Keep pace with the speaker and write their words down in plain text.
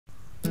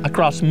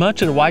Across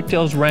much of the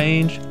Whitetails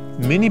range,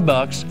 many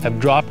bucks have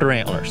dropped their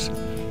antlers,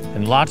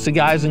 and lots of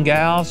guys and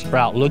gals are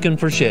out looking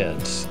for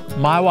sheds.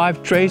 My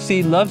wife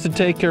Tracy loves to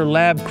take her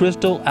lab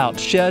Crystal out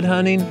shed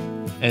hunting,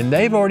 and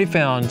they've already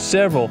found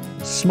several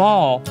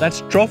small,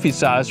 that's trophy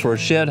size for a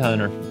shed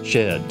hunter,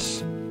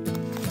 sheds.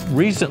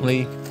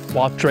 Recently,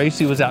 while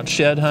Tracy was out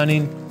shed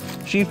hunting,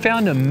 she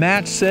found a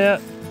match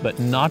set, but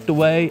not the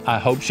way I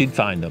hoped she'd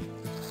find them.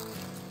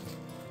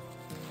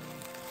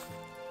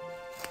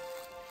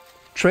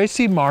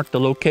 Tracy marked the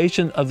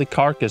location of the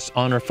carcass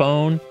on her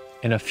phone,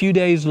 and a few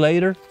days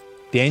later,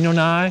 Daniel and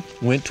I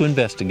went to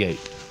investigate.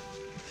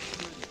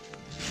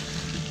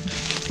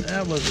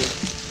 That was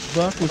a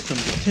buck with some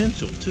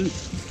potential too.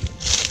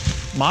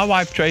 My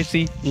wife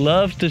Tracy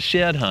loves to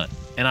shed hunt,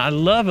 and I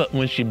love it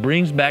when she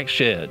brings back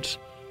sheds.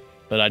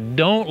 But I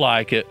don't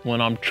like it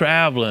when I'm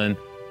traveling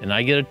and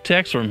I get a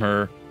text from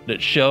her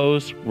that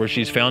shows where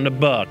she's found a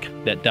buck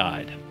that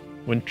died.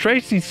 When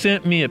Tracy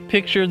sent me a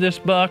picture of this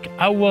buck,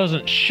 I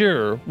wasn't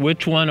sure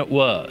which one it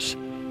was.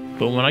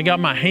 But when I got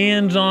my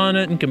hands on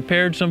it and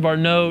compared some of our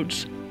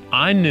notes,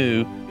 I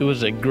knew it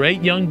was a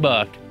great young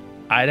buck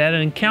I'd had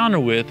an encounter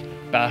with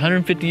about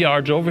 150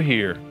 yards over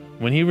here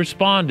when he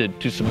responded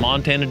to some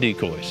Montana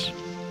decoys.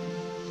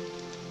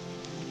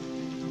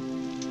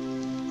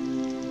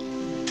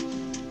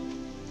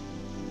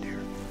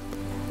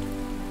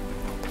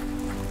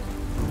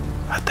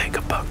 I think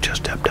a buck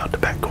just stepped out the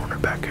back corner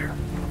back here.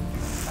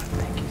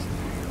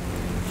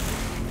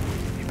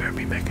 You better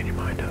be making your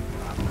mind up.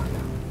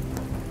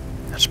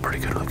 That's a pretty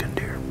good looking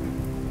deer.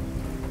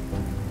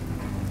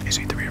 Is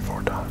he 3 or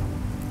 4, Todd?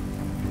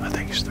 I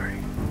think he's 3.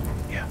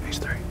 Yeah, he's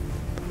 3.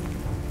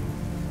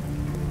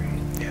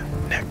 Yeah,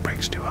 neck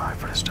break's too high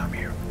for this time of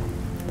year.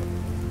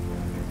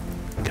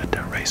 Got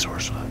that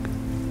racehorse look.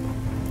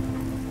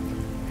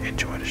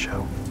 Enjoy the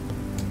show.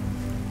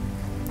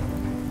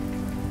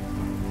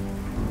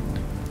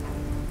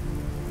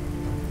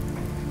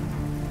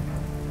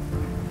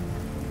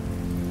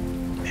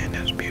 Man,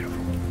 that's beautiful.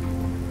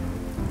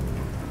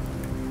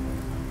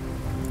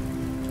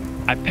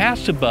 I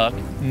passed a buck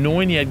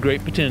knowing he had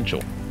great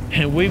potential,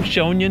 and we've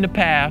shown you in the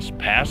past,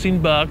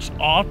 passing bucks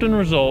often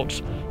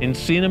results in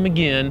seeing them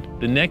again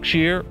the next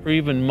year or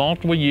even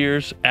multiple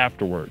years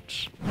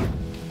afterwards.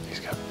 He's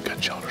got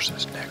good shoulders and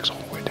his neck's all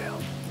the way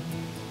down.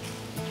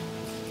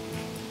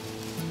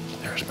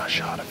 There's my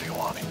shot if you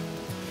want him.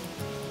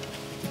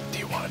 Do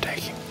you want to take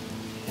him?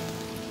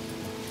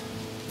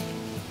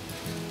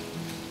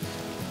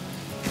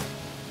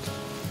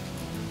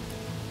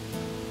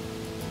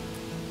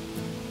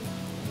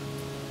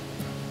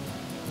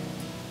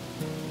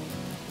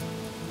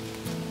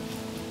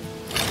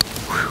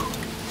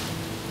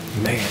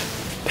 Man,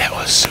 that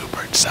was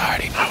super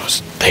exciting. I was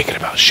thinking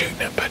about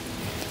shooting it, but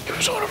it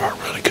was one of our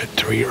really good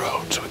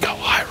 3-year-olds. We got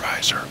a high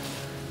riser.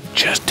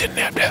 Just didn't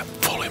have that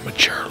fully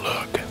mature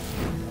look.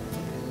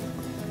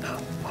 No,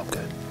 I'm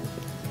good.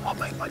 I'll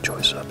make my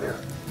choice up here.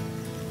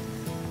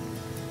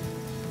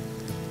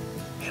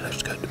 He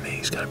looks good to me.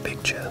 He's got a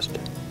big chest.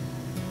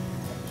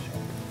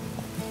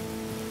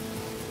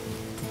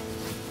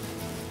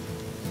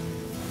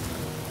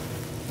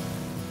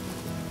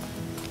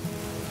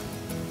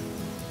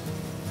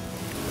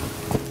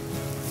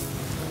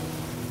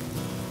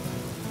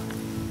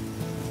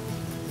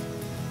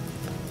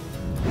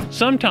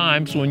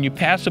 Sometimes when you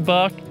pass a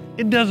buck,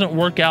 it doesn't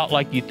work out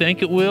like you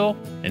think it will,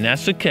 and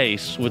that's the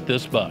case with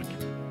this buck.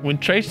 When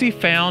Tracy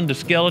found the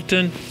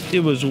skeleton, it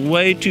was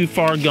way too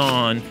far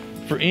gone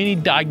for any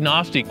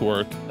diagnostic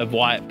work of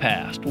why it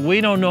passed.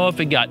 We don't know if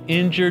it got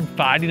injured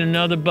fighting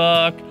another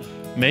buck,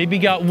 maybe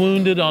got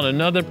wounded on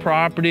another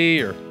property,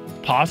 or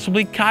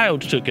possibly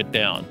coyotes took it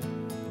down.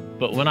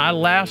 But when I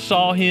last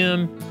saw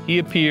him, he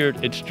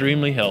appeared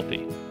extremely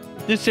healthy.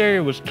 This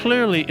area was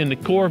clearly in the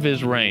core of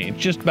his range.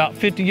 Just about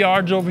 50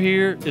 yards over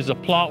here is a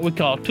plot we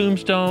call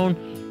Tombstone,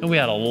 and we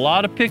had a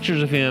lot of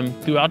pictures of him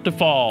throughout the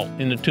fall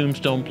in the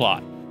Tombstone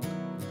plot.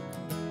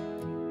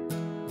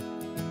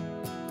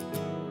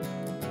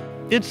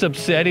 It's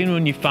upsetting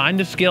when you find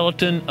the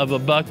skeleton of a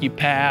buck you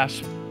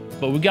pass,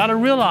 but we gotta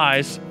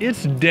realize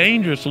it's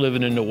dangerous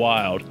living in the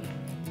wild.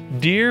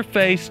 Deer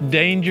face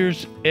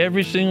dangers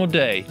every single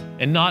day,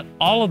 and not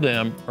all of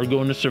them are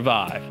going to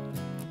survive.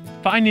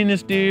 Finding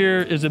this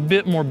deer is a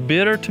bit more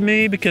bitter to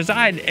me because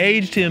I had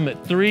aged him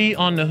at 3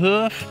 on the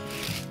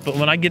hoof, but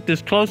when I get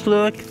this close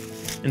look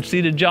and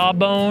see the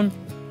jawbone,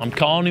 I'm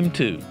calling him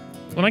 2.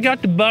 When I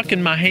got the buck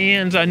in my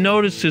hands, I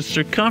noticed his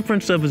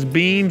circumference of his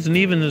beams and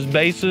even his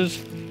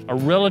bases are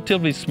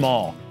relatively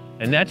small,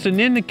 and that's an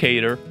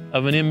indicator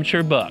of an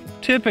immature buck.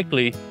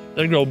 Typically,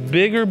 they grow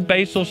bigger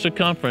basal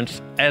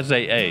circumference as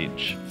they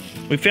age.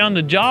 We found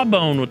the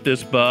jawbone with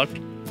this buck,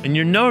 and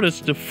you'll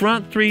notice the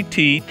front 3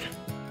 teeth,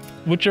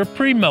 which are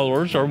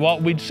premolars, or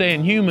what we'd say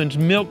in humans,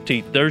 milk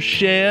teeth. They're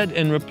shed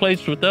and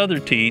replaced with other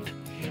teeth,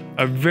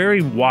 are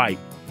very white,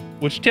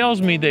 which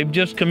tells me they've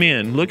just come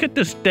in. Look at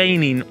the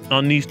staining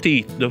on these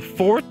teeth. The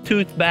 4th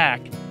tooth back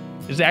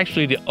is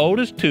actually the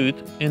oldest tooth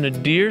in a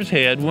deer's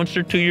head once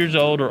they're 2 years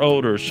old or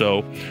older.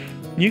 So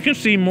You can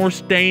see more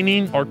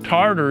staining or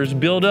tartar is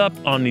built up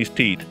on these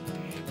teeth.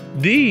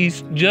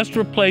 These just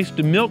replaced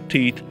the milk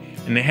teeth,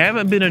 and they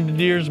haven't been in the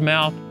deer's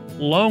mouth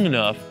long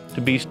enough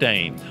to be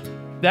stained.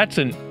 That's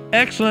an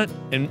excellent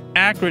and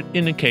accurate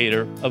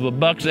indicator of a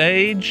buck's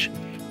age,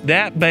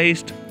 that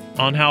based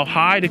on how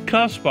high the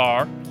cusps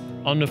are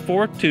on the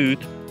fourth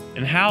tooth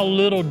and how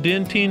little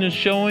dentine is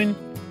showing.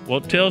 Well,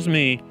 it tells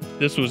me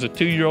this was a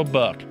 2-year-old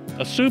buck,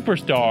 a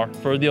superstar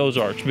for the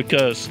Ozarks,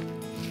 because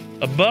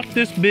a buck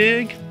this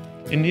big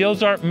in the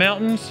Ozark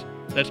Mountains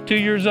that's 2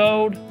 years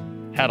old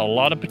had a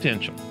lot of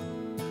potential.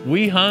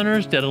 We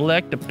hunters that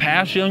elect to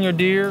pass younger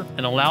deer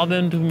and allow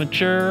them to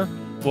mature,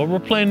 well, we're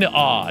playing the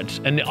odds,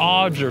 and the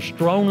odds are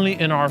strongly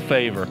in our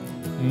favor.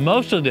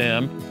 Most of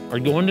them are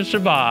going to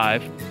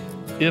survive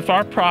if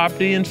our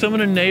property and some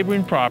of the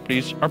neighboring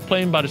properties are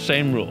playing by the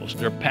same rules.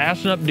 They're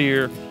passing up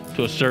deer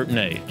to a certain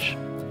age.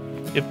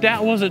 If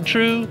that wasn't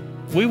true,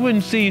 we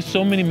wouldn't see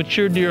so many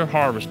mature deer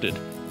harvested.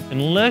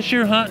 Unless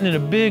you're hunting in a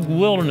big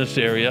wilderness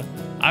area,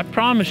 I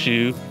promise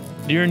you,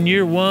 during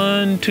year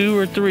 1, 2,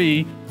 or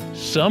 3,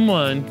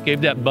 someone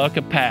gave that buck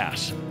a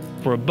pass.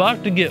 For a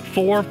buck to get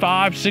 4,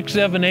 5, 6,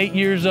 7, 8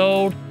 years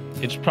old,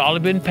 it's probably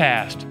been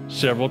passed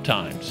several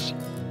times.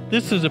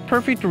 This is a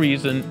perfect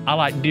reason I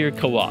like deer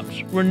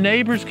co-ops, where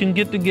neighbors can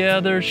get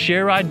together,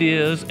 share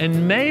ideas,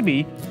 and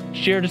maybe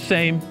share the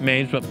same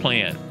management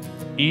plan.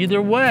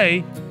 Either way,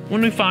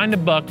 when we find a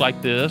buck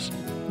like this,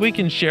 we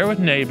can share with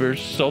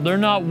neighbors so they're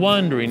not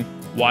wondering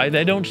why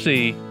they don't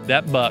see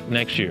that buck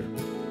next year.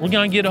 We're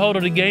gonna get a hold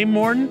of the game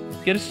warden,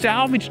 get a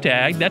salvage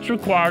tag, that's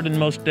required in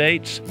most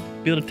states,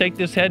 be able to take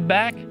this head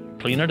back,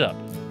 clean it up.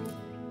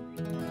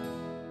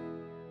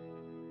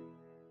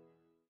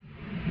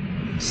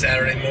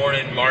 Saturday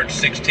morning, March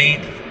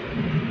 16th,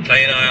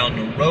 Clay and I on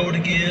the road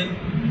again,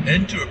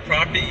 heading to a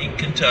property in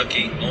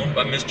Kentucky owned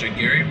by Mr.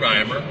 Gary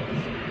Reimer.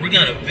 We're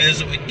gonna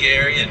visit with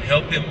Gary and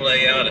help him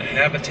lay out a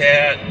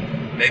habitat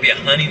and maybe a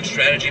hunting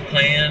strategy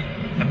plan.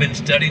 I've been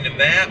studying the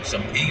maps,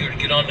 I'm eager to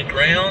get on the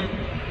ground,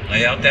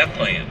 lay out that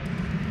plan.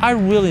 I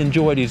really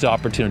enjoy these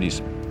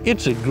opportunities.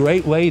 It's a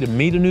great way to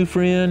meet a new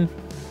friend,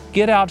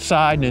 get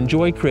outside and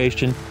enjoy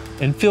creation,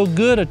 and feel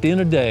good at the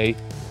end of the day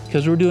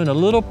because we're doing a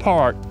little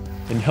part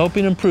in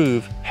helping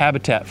improve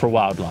habitat for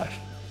wildlife.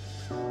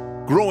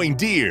 Growing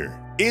Deer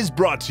is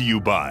brought to you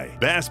by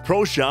Bass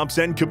Pro Shops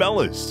and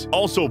Cabela's.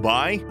 Also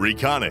by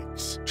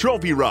Reconics,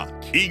 Trophy Rock,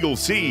 Eagle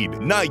Seed,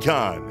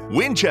 Nikon,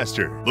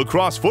 Winchester,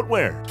 Lacrosse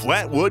Footwear,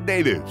 Flatwood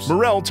Natives,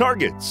 Morel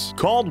Targets,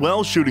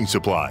 Caldwell Shooting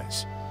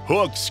Supplies,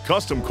 Hooks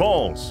Custom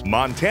Calls,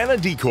 Montana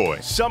Decoy,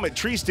 Summit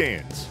Tree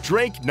Stands,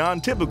 Drake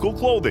Non-Typical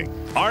Clothing,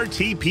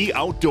 RTP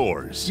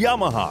Outdoors,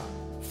 Yamaha,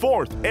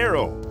 Fourth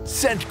Arrow,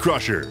 Scent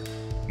Crusher,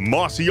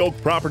 Mossy Oak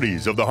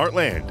Properties of the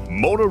Heartland,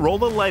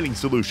 Motorola Lighting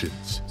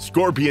Solutions,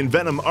 Scorpion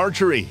Venom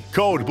Archery,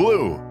 Code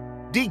Blue,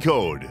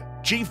 Decode,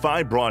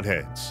 G5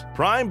 Broadheads,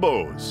 Prime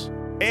Bows,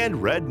 and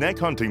Redneck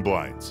Hunting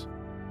Blinds.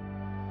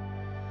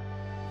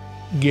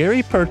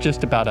 Gary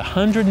purchased about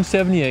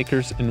 170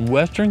 acres in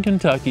western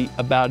Kentucky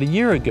about a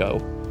year ago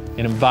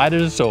and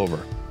invited us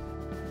over.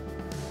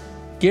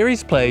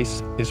 Gary's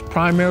place is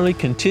primarily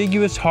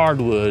contiguous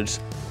hardwoods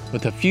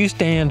with a few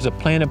stands of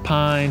planted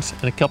pines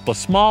and a couple of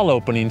small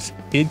openings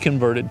he'd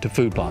converted to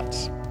food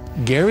plots.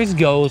 Gary's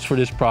goals for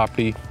this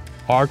property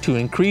are to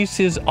increase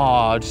his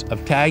odds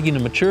of tagging a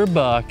mature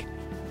buck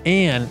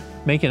and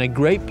making a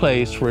great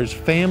place for his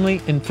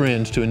family and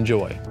friends to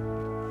enjoy.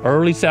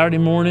 Early Saturday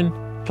morning,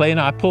 Clay and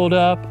I pulled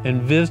up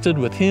and visited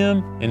with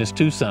him and his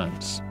 2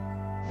 sons.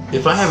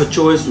 If I have a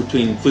choice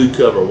between food,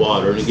 cover, or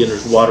water, and again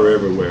there's water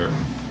everywhere,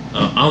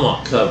 I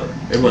want cover.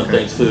 Everyone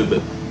thinks food,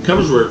 but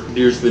cover's where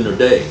deer spend their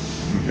day.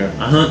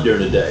 I hunt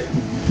during the day,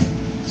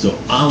 so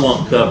I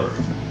want cover.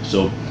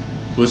 So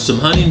with some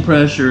hunting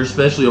pressure,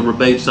 especially over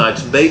bait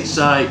sites,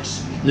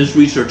 this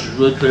research is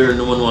really clear and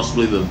no one wants to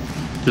believe them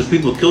because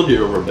people kill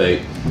deer over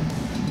bait,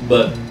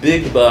 but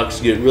big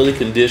bucks get really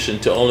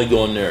conditioned to only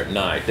going there at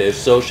night. They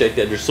associate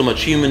that there's so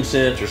much human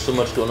sense, there's so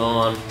much going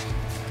on.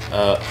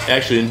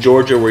 Actually in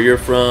Georgia where you're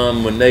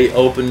from, when they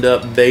opened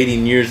up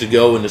baiting years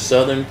ago in the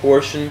southern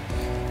portion,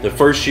 the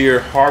first year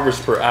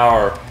harvest per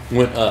hour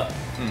went up.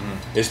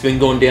 It's been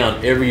going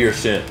down every year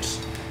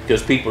since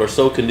because people are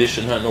so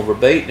conditioned hunting over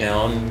bait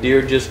now and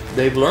deer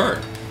they've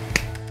learned.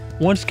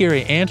 Once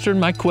Gary answered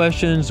my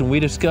questions and we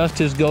discussed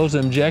his goals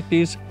and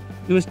objectives,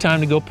 it was time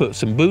to go put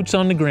some boots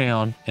on the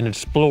ground and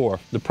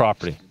explore the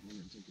property.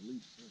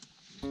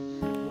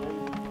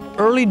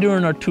 Early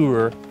during our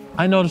tour,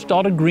 I noticed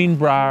all the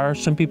greenbrier,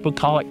 some people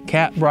call it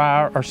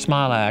catbrier or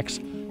smilax,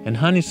 and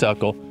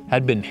honeysuckle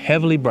had been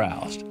heavily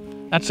browsed.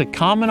 That's a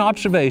common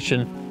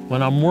observation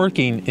when I'm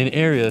working in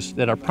areas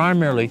that are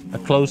primarily a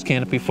closed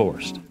canopy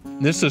forest.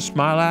 This is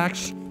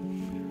smilax,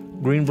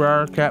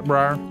 greenbrier,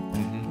 catbrier,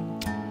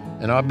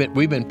 and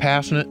we've been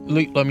passing it.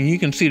 I mean, you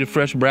can see the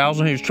fresh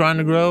browsing he's trying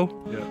to grow,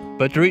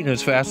 but they're eating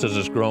as fast as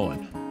it's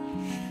growing.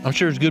 I'm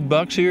sure there's good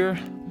bucks here,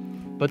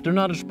 but they're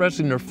not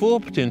expressing their full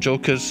potential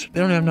because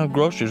they don't have enough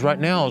groceries. Right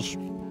now is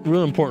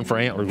really important for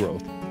antler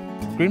growth.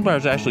 Greenbrier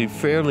is actually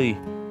fairly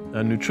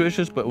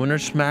nutritious, but when they're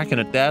smacking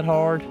it that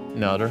hard,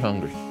 no, they're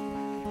hungry.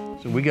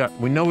 So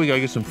we know we gotta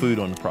get some food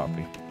on the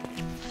property.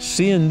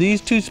 Seeing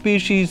these two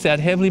species that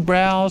heavily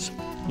browse,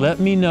 let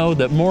me know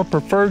that more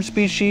preferred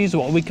species,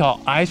 what we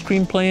call ice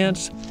cream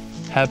plants,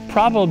 have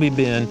probably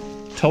been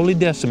totally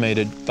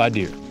decimated by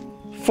deer.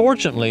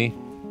 Fortunately,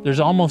 there's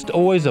almost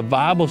always a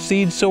viable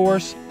seed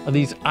source of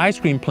these ice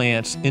cream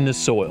plants in the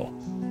soil.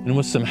 And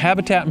with some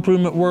habitat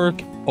improvement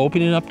work,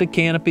 opening up the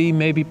canopy,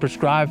 maybe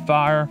prescribed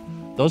fire,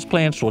 those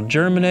plants will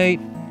germinate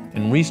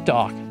and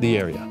restock the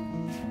area.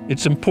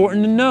 It's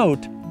important to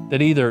note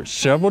that either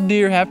several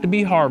deer have to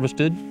be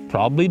harvested,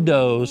 probably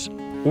does,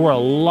 or a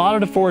lot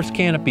of the forest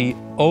canopy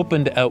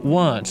opened at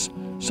once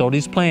so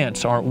these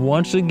plants aren't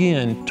once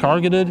again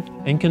targeted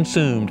and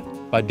consumed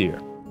by deer.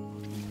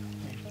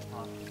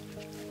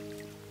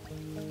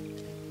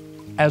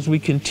 As we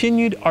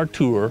continued our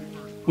tour,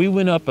 we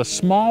went up a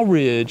small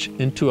ridge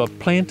into a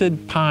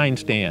planted pine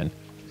stand.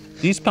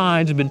 These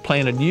pines had been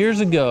planted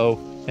years ago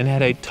and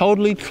had a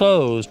totally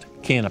closed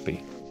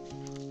canopy.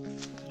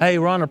 Hey,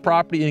 we're on a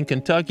property in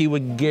Kentucky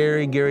with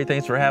Gary. Gary,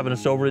 thanks for having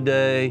us over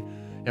today.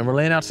 And we're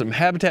laying out some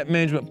habitat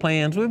management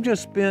plans. We've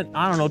just spent,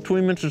 I don't know,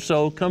 20 minutes or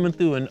so coming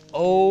through an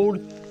old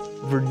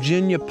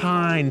Virginia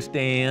pine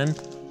stand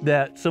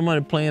that someone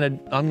had planted,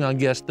 I'm gonna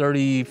guess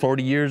 30,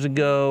 40 years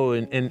ago.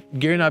 And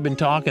Gary and I have been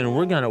talking, and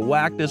we're gonna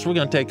whack this. We're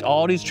gonna take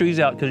all these trees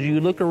out, because you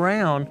look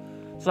around,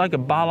 it's like a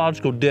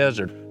biological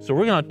desert. So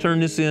we're gonna turn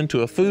this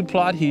into a food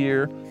plot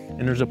here.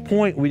 And there's a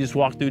point we just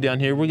walked through down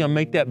here. We're gonna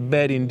make that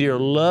bedding. Deer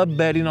love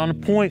bedding on a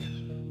point.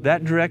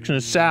 That direction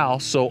is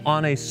south, so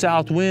on a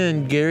south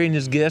wind, Gary and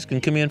his guests can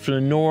come in from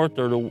the north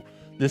or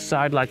this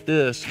side like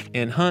this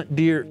and hunt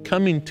deer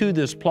coming to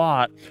this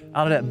plot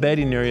out of that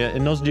bedding area,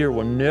 and those deer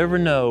will never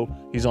know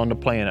he's on the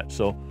planet.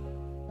 So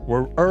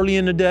we're early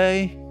in the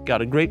day,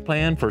 got a great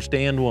plan for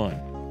stand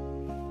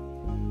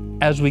one.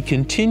 As we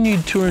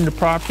continued touring the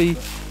property,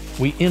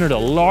 we entered a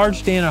large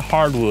stand of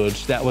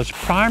hardwoods that was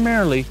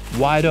primarily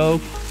white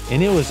oak,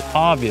 and it was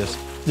obvious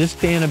this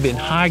stand had been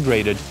high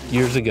graded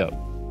years ago.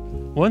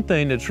 One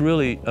thing that's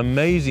really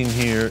amazing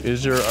here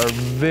is there are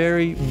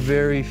very,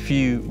 very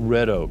few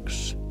red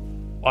oaks.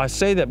 I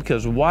say that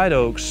because white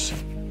oaks,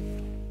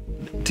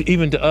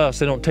 even to us,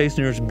 they don't taste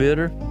near as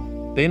bitter.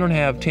 They don't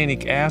have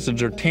tannic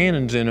acids or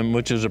tannins in them,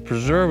 which is a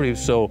preservative.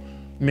 So,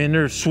 man,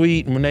 they're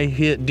sweet, and when they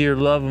hit, deer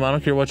love them. I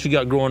don't care what you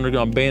got growing, they're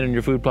gonna abandon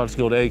your food plots to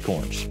go to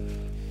acorns.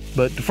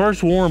 But the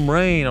first warm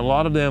rain, a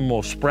lot of them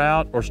will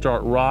sprout or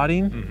start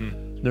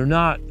rotting. They're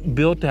not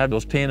built to have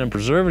those tannin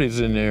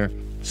preservatives in there.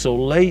 So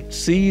late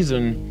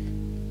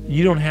season,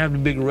 you don't have the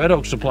big red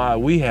oak supply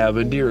we have,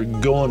 and deer are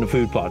going to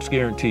food plots,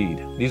 guaranteed.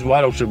 These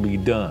white oaks will be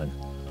done.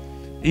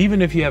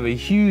 Even if you have a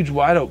huge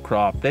white oak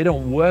crop, they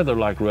don't weather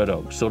like red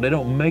oaks, so they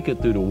don't make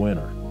it through the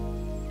winter.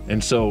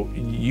 And so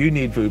you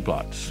need food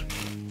plots.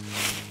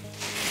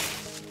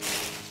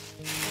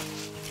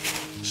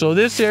 So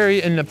this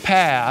area in the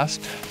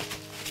past,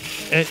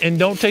 and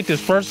don't take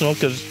this personal,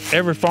 because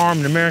every farm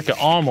in America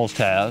almost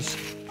has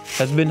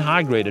been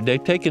high graded.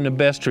 They've taken the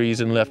best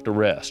trees and left the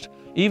rest.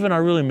 Even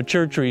our really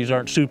mature trees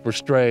aren't super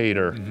straight,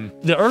 or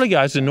the early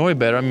guys didn't know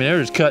better. I mean,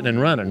 they're just cutting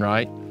and running,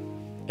 right?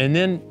 And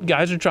then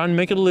guys are trying to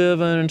make a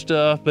living and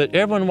stuff, but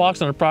everyone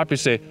walks on the property and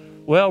say,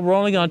 well, we're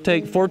only gonna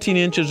take 14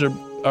 inches or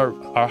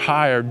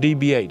higher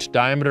DBH,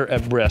 diameter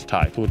at breast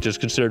height, which is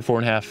considered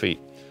 4.5 feet.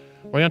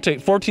 We're gonna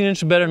take 14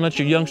 inches better and let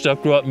your young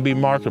stuff grow up and be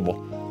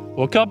marketable.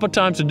 Well, a couple of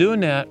times of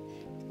doing that,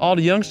 all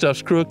the young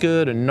stuff's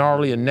crooked and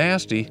gnarly and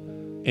nasty,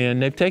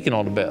 and they've taken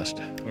all the best.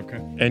 Okay.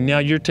 And now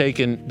you're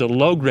taking the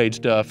low-grade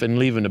stuff and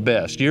leaving the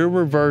best. You're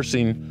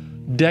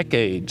reversing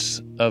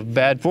decades of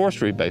bad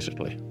forestry,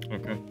 basically.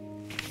 Okay.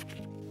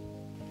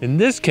 In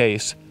this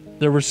case,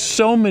 there were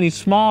so many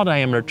small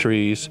diameter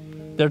trees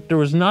that there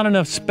was not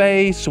enough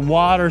space,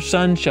 water,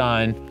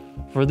 sunshine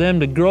for them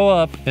to grow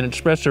up and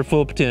express their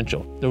full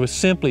potential. There was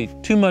simply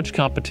too much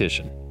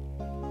competition.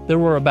 There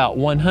were about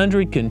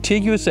 100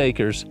 contiguous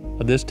acres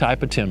of this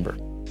type of timber.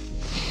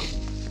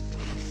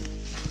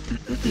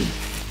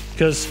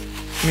 Because,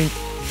 I mean,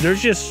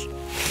 there's just,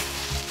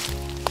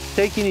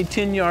 take any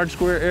 10-yard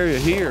square area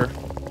here,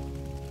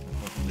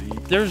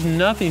 there's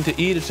nothing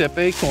to eat except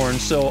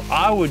acorns. So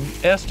I would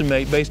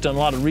estimate, based on a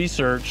lot of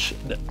research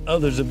that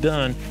others have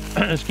done,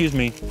 excuse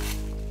me,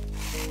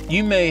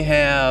 you may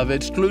have,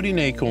 excluding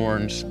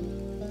acorns,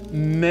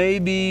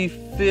 maybe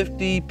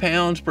 50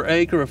 pounds per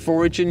acre of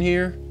forage in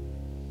here.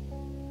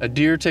 A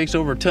deer takes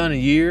over a ton a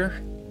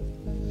year.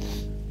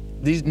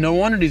 No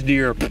wonder these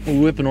deer are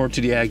whipping over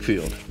to the ag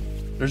field.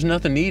 There's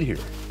nothing to eat here.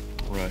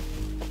 Right.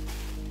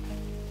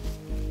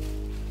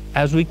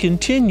 As we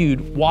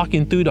continued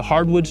walking through the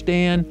hardwood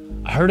stand,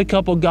 I heard a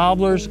couple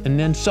gobblers and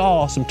then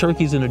saw some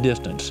turkeys in the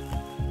distance.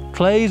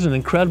 Clay's an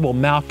incredible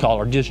mouth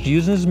caller, just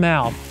using his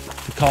mouth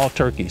to call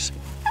turkeys.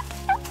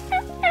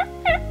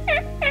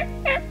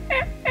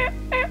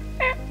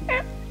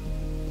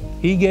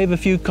 He gave a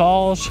few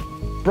calls,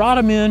 brought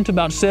him in to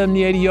about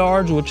 70, 80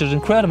 yards, which is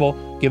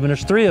incredible, given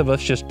there's 3 of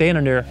us just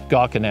standing there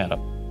gawking at him.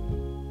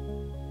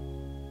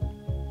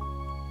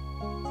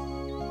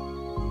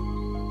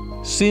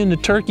 seeing the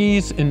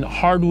turkeys in the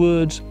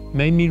hardwoods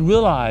made me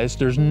realize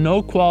there's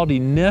no quality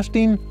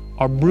nesting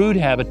or brood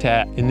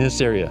habitat in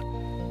this area.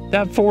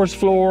 That forest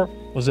floor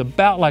was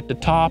about like the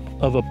top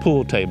of a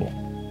pool table.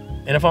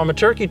 And if I'm a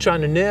turkey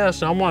trying to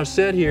nest and I want to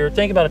sit here,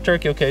 think about a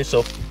turkey, okay,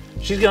 so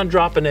she's gonna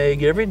drop an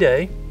egg every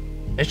day,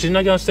 and she's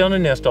not gonna stay on the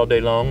nest all day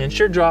long, and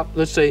she'll drop,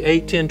 let's say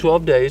 8, 10,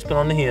 12 days, depending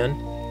on the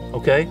hen,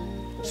 okay?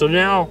 So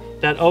now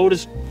that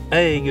oldest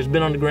egg has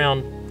been on the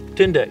ground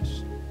 10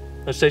 days.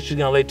 Let's say she's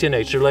gonna lay 10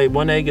 eggs, she'll lay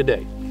 1 egg a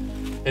day.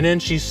 And then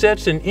she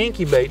sets and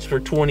incubates for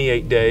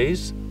 28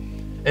 days,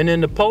 and then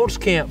the poults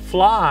can't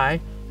fly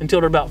until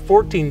they're about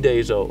 14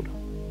 days old.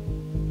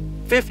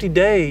 50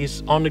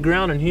 days on the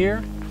ground in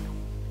here,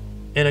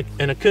 and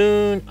a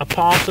coon, a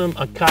possum,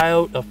 a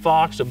coyote, a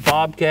fox, a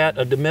bobcat,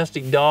 a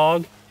domestic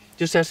dog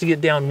just has to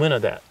get downwind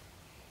of that.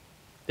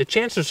 The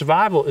chance of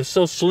survival is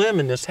so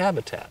slim in this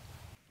habitat.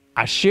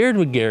 I shared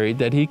with Gary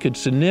that he could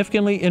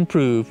significantly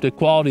improve the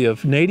quality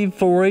of native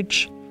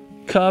forage,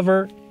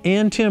 cover,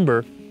 and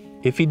timber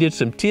if he did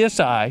some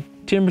TSI,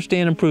 timber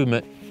stand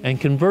improvement, and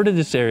converted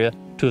this area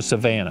to a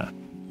savanna.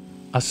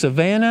 A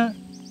savanna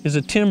is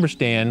a timber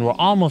stand where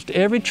almost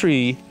every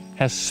tree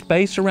has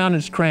space around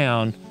its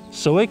crown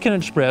so it can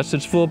express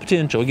its full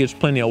potential. It gets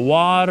plenty of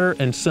water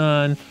and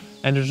sun,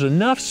 and there's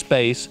enough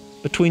space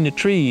between the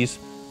trees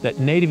that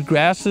native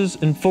grasses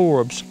and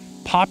forbs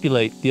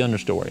populate the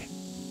understory.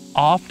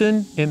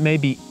 Often, it may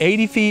be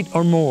 80 feet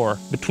or more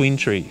between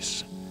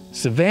trees.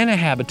 Savanna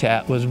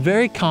habitat was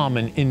very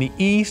common in the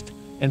East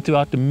and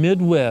throughout the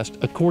Midwest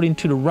according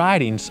to the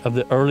writings of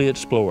the early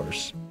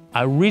explorers.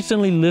 I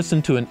recently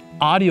listened to an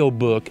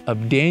audiobook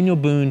of Daniel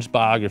Boone's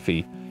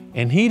biography,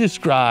 and he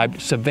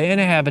described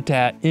savanna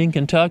habitat in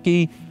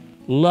Kentucky,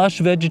 lush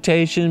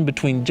vegetation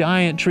between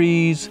giant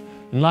trees,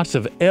 and lots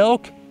of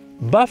elk,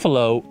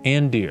 buffalo,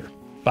 and deer.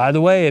 By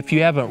the way, if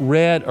you haven't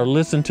read or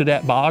listened to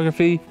that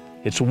biography,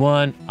 it's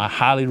one I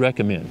highly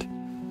recommend.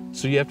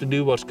 So you have to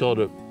do what's called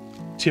a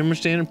timber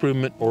stand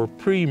improvement or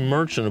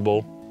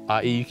pre-merchantable,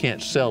 i.e. you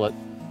can't sell it,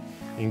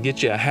 and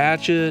get you a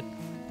hatchet.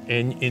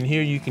 And in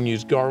here you can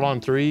use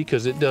Garlon 3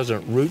 because it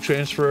doesn't root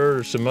transfer,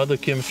 or some other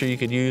chemistry you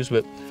could use,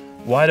 but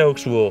white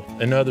oaks will,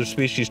 and other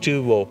species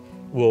too,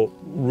 will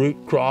root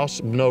cross,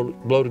 blow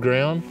the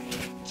ground.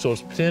 So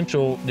it's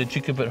potential that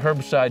you could put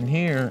herbicide in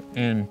here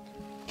and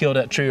kill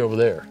that tree over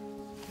there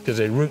because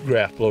they root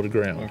graft below the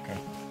ground. Okay.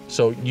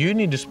 So you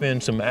need to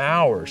spend some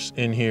hours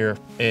in here,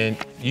 and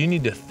you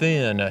need to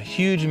thin a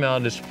huge amount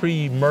of this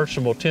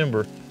pre-merchantable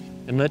timber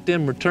and let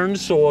them return the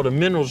soil. The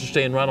minerals are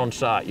staying right on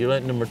site. You're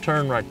letting them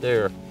return right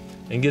there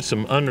and get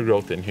some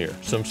undergrowth in here,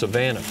 some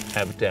savanna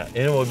habitat. And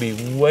it will be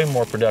way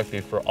more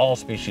productive for all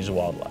species of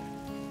wildlife,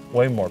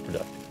 way more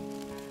productive.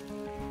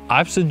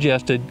 I've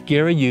suggested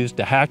Gary use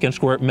the hack and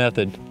squirt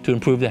method to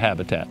improve the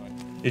habitat.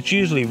 It's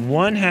usually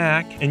one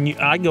hack, and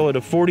I go at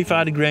a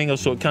 45-degree angle,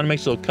 so it kind of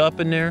makes a little cup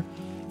in there.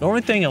 The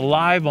only thing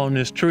alive on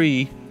this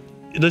tree,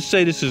 let's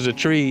say this is a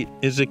tree,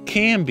 is a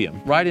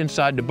cambium right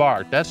inside the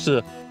bark. That's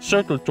the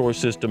circulatory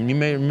system. You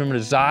may remember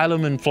the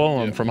xylem and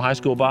phloem from high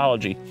school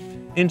biology.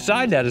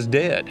 Inside that is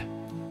dead.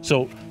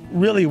 So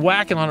really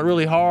whacking on it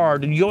really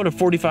hard, and you go at a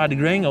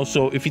 45-degree angle,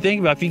 so if you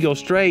think about if you go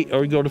straight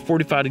or you go to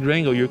 45-degree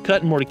angle, you're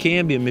cutting more to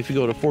cambium if you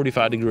go to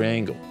 45-degree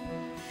angle.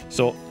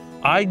 So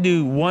I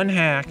do one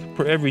hack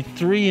per every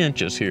 3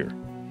 inches here.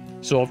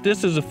 So if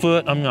this is a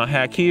foot, I'm gonna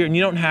hack here, and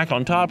you don't hack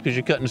on top because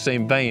you're cutting the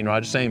same vein, right?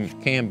 The same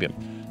cambium.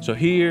 So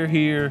here,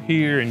 here,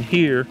 here, and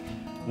here,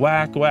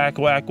 whack, whack,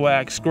 whack,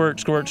 whack, squirt,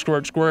 squirt,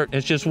 squirt, squirt.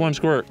 It's just one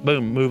squirt,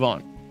 boom, move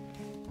on.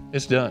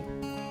 It's done.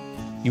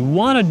 You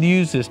wanna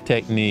use this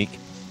technique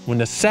when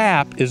the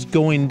sap is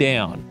going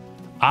down.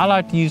 I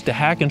like to use the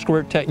hack and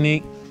squirt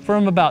technique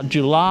from about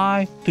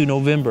July to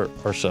November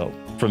or so.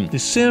 From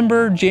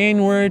December,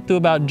 January to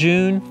about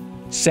June,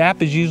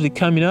 sap is usually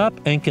coming up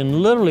and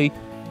can literally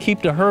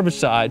keep the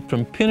herbicide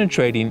from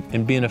penetrating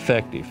and being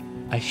effective.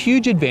 A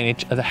huge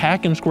advantage of the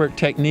hack and squirt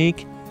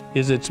technique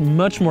is it's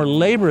much more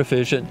labor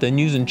efficient than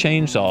using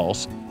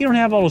chainsaws. You don't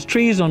have all those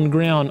trees on the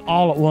ground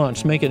all at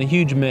once making a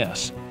huge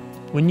mess.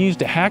 When you use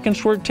the hack and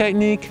squirt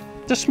technique,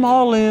 the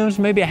small limbs,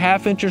 maybe a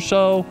 ½ inch or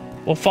so,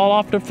 will fall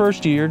off the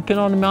first year,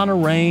 depending on the amount of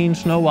rain,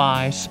 snow,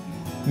 ice,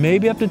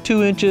 maybe up to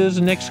 2 inches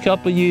the next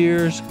couple of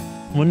years.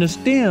 When the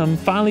stem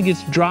finally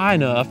gets dry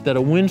enough that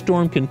a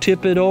windstorm can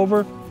tip it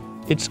over,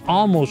 it's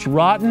almost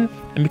rotten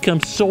and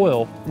becomes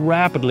soil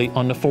rapidly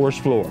on the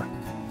forest floor.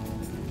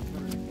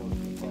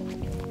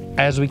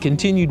 As we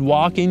continued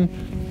walking,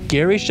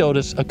 Gary showed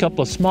us a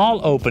couple of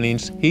small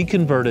openings he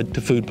converted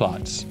to food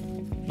plots.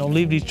 Don't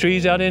leave these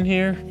trees out in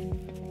here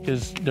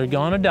because they're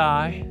gonna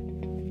die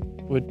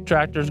with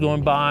tractors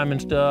going by them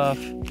and stuff.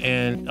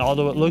 And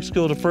although it looks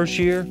cool the first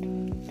year,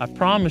 I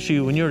promise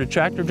you, when you're a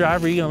tractor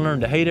driver, you're gonna learn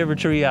to hate every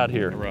tree out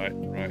here. Right,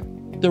 right.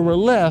 There were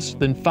less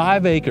than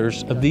 5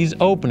 acres of these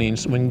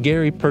openings when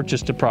Gary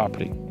purchased the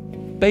property.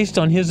 Based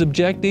on his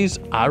objectives,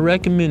 I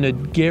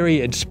recommended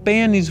Gary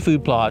expand these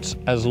food plots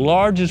as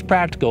large as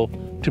practical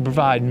to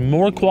provide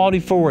more quality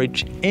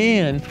forage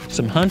and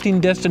some hunting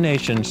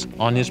destinations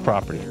on his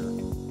property.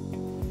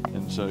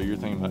 And So you're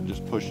thinking about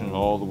just pushing it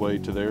all the way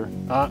to there?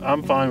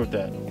 I'm fine with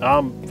that.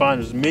 I'm fine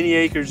as many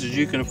acres as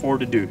you can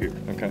afford to do here.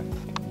 Okay.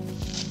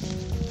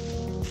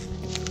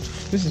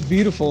 This is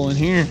beautiful in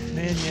here.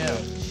 Man, yeah.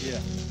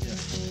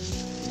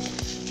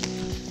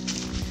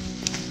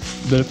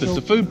 But if it's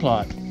a food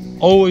plot,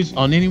 always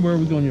on anywhere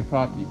we go on your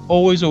property,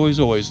 always,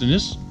 and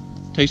this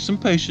takes some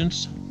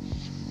patience.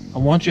 I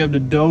want you to have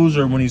the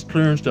dozer when he's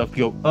clearing stuff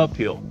go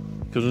uphill,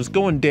 because it's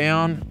going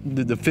down,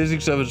 the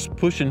physics of it's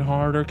pushing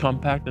harder,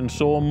 compacting the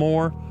soil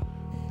more.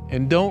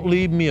 And don't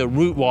leave me a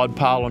root wad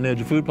pile on the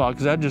edge of food plot,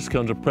 because that just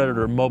becomes a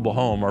predator mobile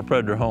home or a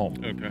predator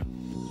home. Okay.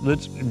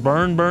 Let's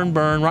burn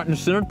right in the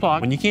center of the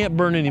plot. When you can't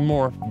burn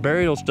anymore,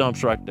 bury those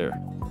stumps right there,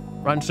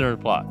 right in the center of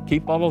the plot.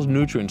 Keep all those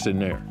nutrients in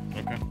there.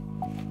 Okay.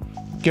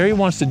 Gary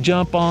wants to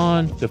jump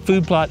on the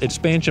food plot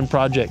expansion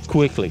project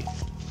quickly.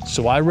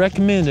 So I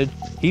recommended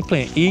he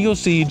plant Eagle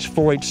Seeds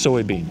 4-H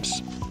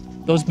soybeans.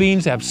 Those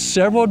beans have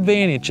several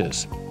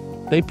advantages.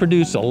 They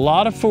produce a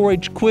lot of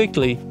 4-H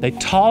quickly, they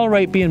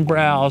tolerate being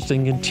browsed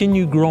and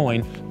continue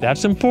growing.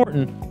 That's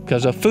important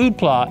because a food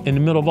plot in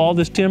the middle of all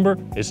this timber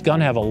is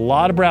gonna have a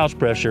lot of browse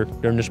pressure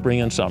during the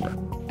spring and summer.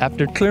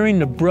 After clearing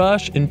the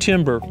brush and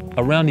timber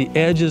around the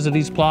edges of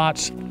these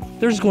plots,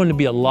 there's going to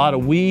be a lot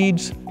of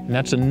weeds, and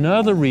that's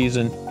another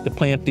reason to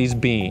plant these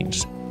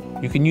beans.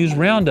 You can use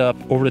Roundup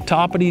over the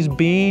top of these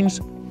beans,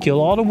 kill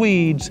all the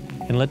weeds,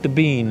 and let the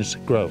beans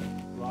grow.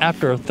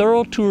 After a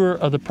thorough tour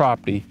of the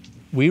property,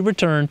 we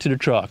returned to the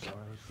truck,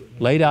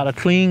 laid out a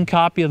clean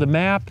copy of the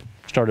map,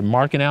 started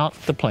marking out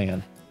the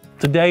plan.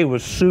 Today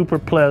was super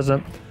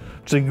pleasant.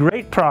 It's a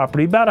great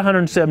property, about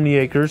 170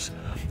 acres,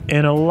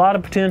 and a lot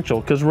of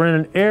potential because we're in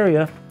an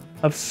area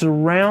of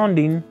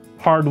surrounding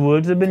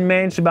hardwoods that have been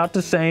managed about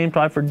the same,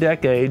 probably for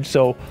decades.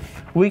 So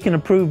we can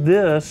improve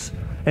this,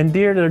 and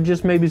deer that are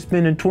just maybe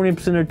spending 20%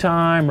 of their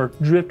time or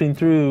drifting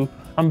through,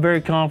 I'm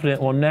very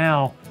confident will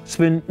now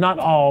spend not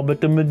all,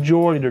 but the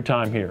majority of their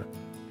time here.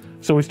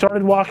 So we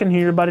started walking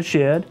here by the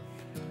shed,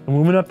 and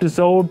we went up this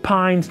old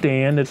pine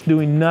stand that's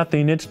doing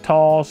nothing. It's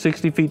tall,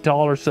 60 feet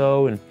tall or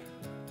so, and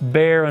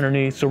bare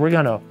underneath. So we're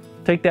gonna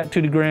take that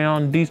to the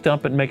ground,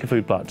 de-stump it, and make a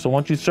food plot. So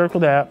once you circle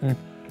that,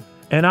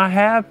 and I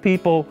have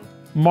people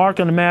mark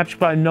on the maps. You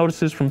probably noticed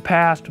this from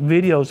past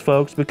videos,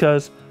 folks,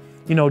 because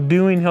you know,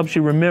 doing helps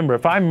you remember.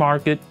 If I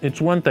mark it,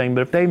 it's one thing,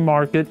 but if they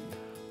mark it,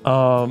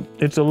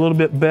 it's a little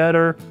bit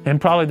better,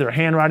 and probably their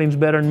handwriting's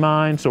better than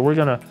mine. So we're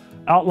gonna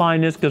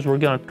outline this because we're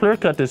gonna clear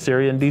cut this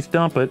area and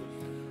de-stump it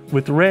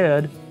with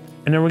red,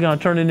 and then we're gonna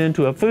turn it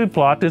into a food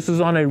plot. This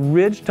is on a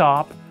ridge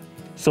top,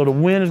 so the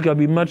wind is gonna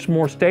be much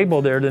more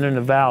stable there than in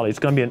the valley. It's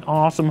gonna be an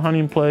awesome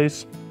hunting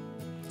place.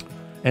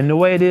 And the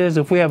way it is,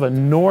 if we have a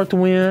north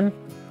wind,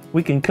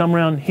 we can come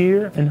around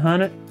here and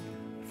hunt it.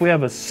 If we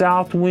have a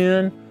south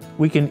wind,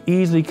 we can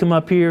easily come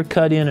up here,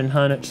 cut in and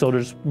hunt it. So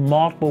there's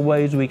multiple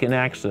ways we can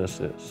access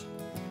this.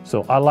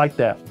 So I like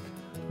that.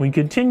 We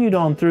continued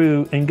on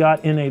through and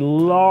got in a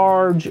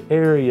large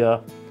area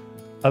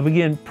of,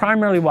 again,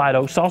 primarily white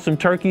oak. Saw some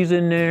turkeys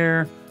in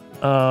there.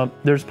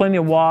 There's plenty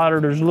of water.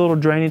 There's little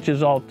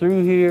drainages all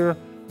through here.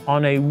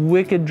 On a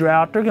wicked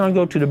drought, they're gonna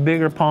go to the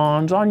bigger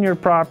ponds on your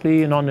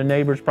property and on the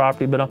neighbor's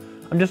property, but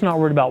I'm just not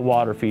worried about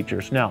water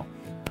features. Now,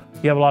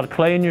 you have a lot of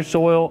clay in your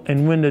soil,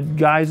 and when the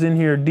guys in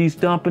here are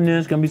de-stumping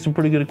this, gonna be some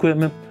pretty good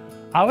equipment.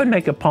 I would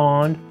make a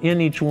pond in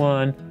each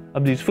one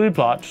of these food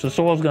plots the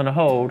soil's gonna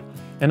hold,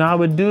 and I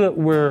would do it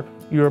where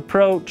your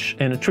approach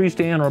and a tree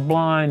stand or a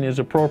blind is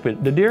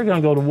appropriate. The deer are gonna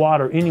go to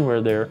water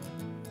anywhere there.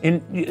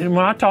 And when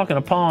I'm talking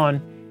a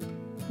pond,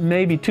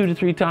 maybe 2 to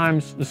 3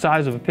 times the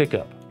size of a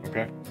pickup.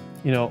 Okay.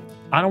 You know,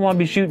 I don't wanna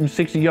be shooting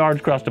 60 yards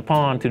across the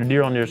pond to the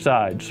deer on their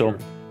side. So. Sure.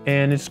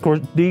 And it's, of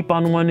course, deep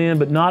on one end,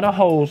 but not a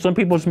hole. Some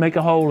people just make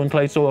a hole in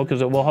clay soil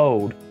because it will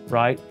hold,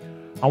 right?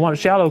 I want it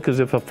shallow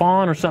because if a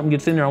fawn or something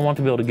gets in there, I want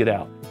to be able to get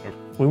out. Okay.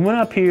 We went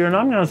up here, and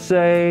I'm gonna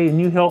say,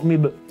 and you help me,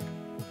 but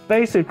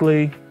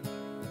basically,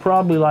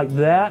 probably like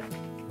that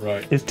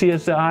is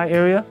TSI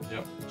area.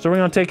 Yep. So we're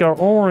gonna take our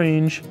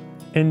orange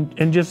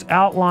and just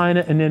outline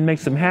it and then make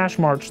some hash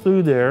marks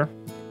through there.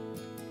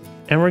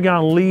 And we're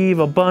gonna leave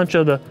a bunch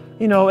of the,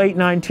 8,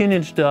 9,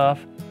 10-inch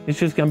stuff. It's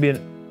just gonna be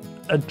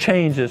a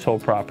change this whole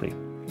property.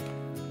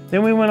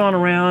 Then we went on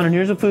around, and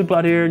here's a food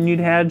plot here, and you'd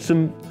had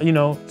some,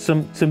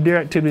 some deer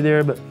activity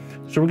there, but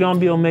so we're gonna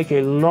be able to make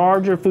a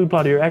larger food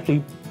plot here,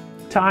 actually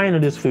tie into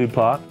this food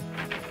plot.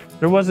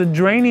 There was a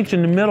drainage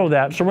in the middle of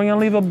that, so we're gonna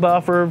leave a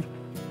buffer of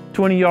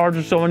 20 yards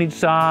or so on each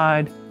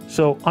side.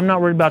 So I'm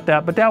not worried about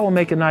that, but that will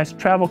make a nice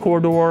travel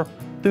corridor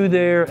through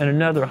there and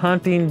another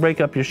hunting, break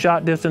up your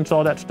shot distance,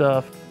 all that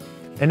stuff,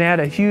 and add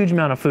a huge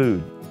amount of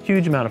food,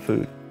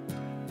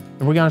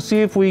 And we're gonna see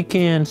if we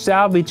can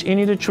salvage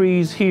any of the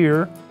trees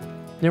here.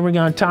 Then we're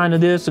gonna tie into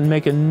this and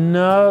make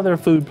another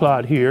food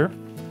plot here,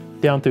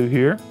 down through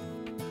here.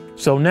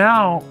 So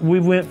now we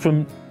went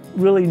from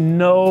really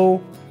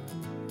no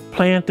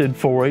planted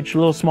forage,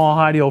 little small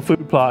hidey old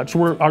food plots.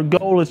 Our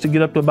goal is to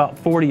get up to about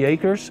 40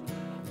 acres.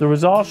 There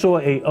was also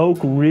a oak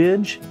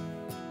ridge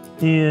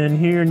in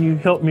here, and you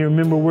help me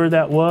remember where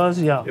that was.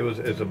 Yeah.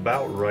 It's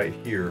about right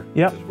here.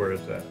 Yep. Is where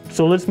it's at.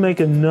 So let's make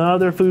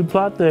another food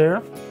plot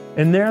there.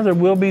 And there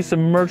will be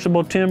some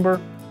merchantable timber,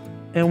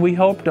 and we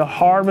hope to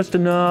harvest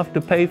enough to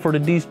pay for the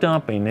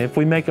de-stumping. If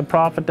we make a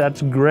profit,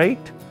 that's great.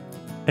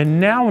 And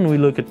now when we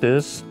look at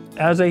this,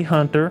 as a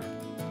hunter,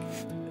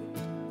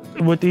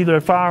 with either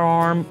a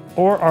firearm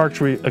or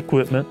archery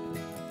equipment,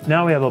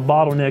 now we have a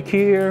bottleneck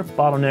here,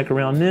 bottleneck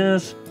around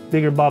this,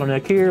 bigger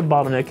bottleneck here,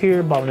 bottleneck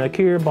here, bottleneck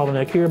here,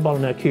 bottleneck here,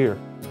 bottleneck here.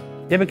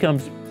 It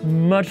becomes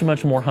much,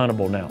 much more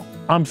huntable now.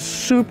 I'm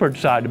super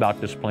excited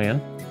about this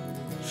plan,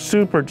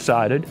 super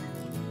excited.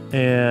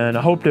 And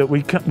I hope that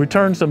we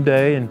return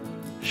someday and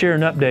share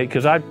an update,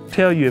 because I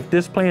tell you, if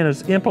this plan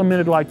is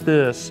implemented like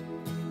this,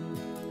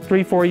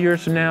 3-4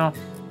 years from now,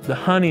 the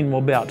hunting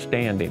will be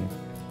outstanding.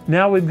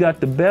 Now we've got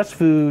the best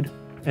food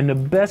and the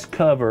best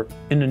cover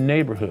in the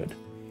neighborhood.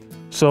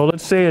 So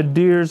let's say a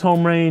deer's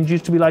home range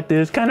used to be like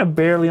this, kind of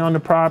barely on the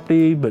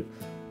property, but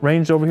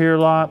ranged over here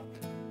a lot.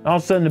 All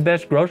of a sudden, the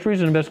best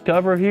groceries and the best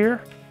cover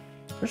here,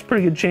 there's a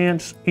pretty good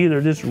chance either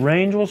this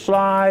range will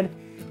slide,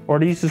 or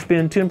they used to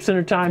spend 10% of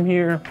their time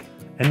here,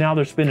 and now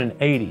they're spending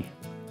 80.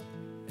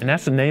 And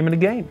that's the name of the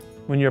game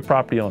when you're a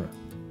property owner.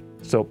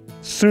 So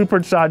super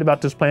excited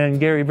about this plan.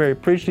 Gary, very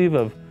appreciative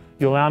of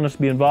you allowing us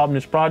to be involved in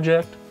this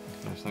project.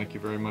 Yes, thank you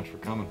very much for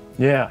coming.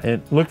 Yeah,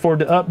 and look forward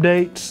to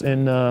updates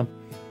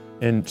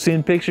and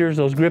seeing pictures,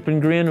 those grip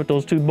and grin with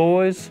those two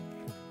boys.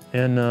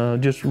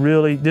 And just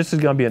really, this is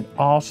gonna be an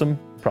awesome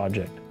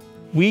project.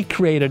 We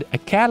created a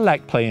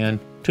Cadillac plan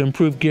to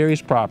improve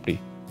Gary's property,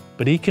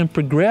 but he can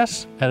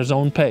progress at his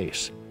own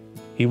pace.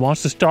 He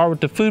wants to start with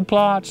the food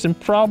plots and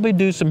probably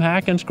do some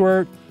hack and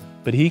squirt,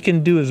 but he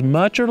can do as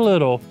much or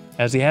little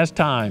as he has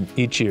time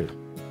each year.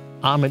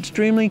 I'm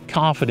extremely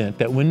confident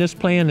that when this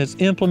plan is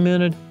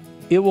implemented,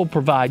 it will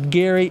provide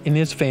Gary and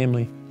his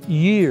family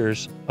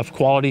years of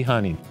quality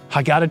hunting.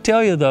 I gotta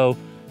tell you though,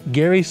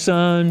 Gary's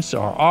sons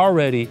are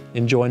already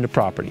enjoying the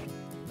property.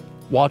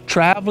 While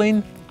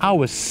traveling, I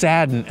was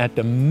saddened at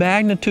the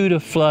magnitude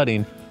of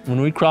flooding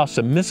when we crossed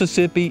the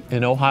Mississippi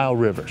and Ohio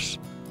rivers.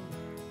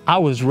 I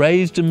was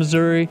raised in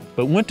Missouri,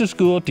 but went to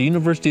school at the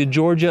University of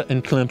Georgia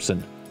and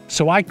Clemson.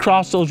 So I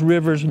crossed those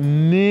rivers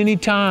many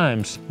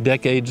times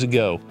decades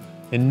ago.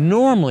 And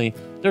normally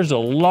there's a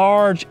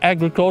large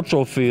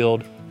agricultural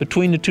field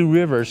between the two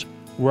rivers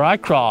where I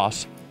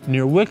cross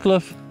near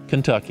Wycliffe,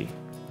 Kentucky.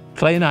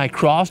 Clay and I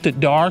crossed at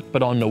dark,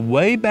 but on the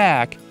way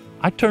back,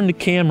 I turned the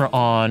camera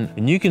on,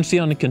 and you can see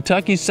on the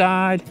Kentucky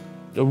side,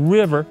 the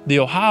river, the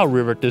Ohio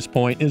River at this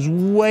point, is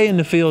way in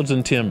the fields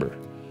and timber.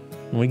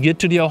 When we get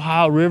to the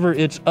Ohio River,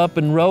 it's up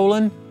and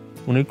rolling.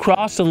 When we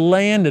cross the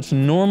land that's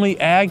normally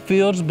ag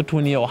fields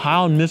between the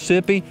Ohio and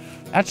Mississippi,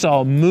 that's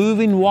all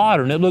moving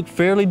water, and it looked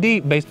fairly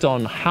deep based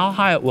on how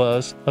high it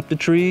was up the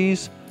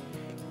trees,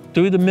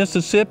 through the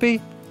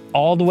Mississippi,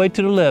 all the way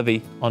to the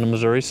levee on the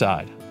Missouri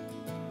side.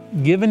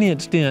 Given the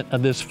extent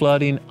of this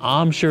flooding,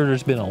 I'm sure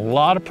there's been a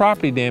lot of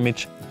property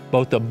damage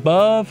both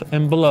above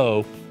and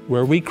below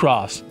where we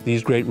cross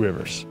these great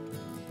rivers.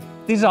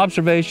 These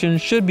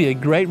observations should be a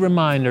great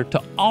reminder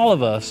to all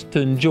of us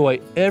to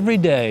enjoy every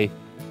day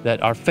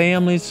that our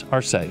families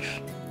are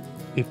safe.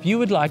 If you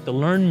would like to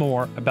learn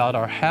more about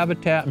our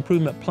habitat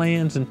improvement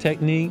plans and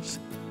techniques,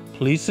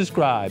 please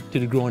subscribe to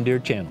the Growing Deer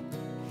channel.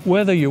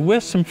 Whether you're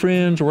with some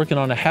friends working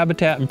on a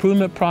habitat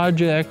improvement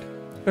project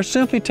or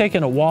simply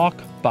taking a walk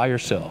by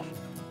yourself,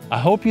 I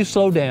hope you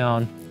slow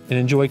down and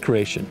enjoy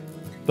creation.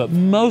 But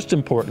most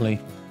importantly,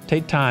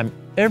 take time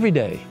every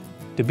day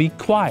to be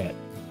quiet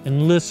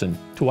and listen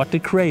to what the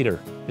Creator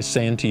is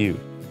saying to you.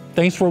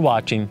 Thanks for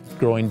watching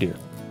Growing Deer.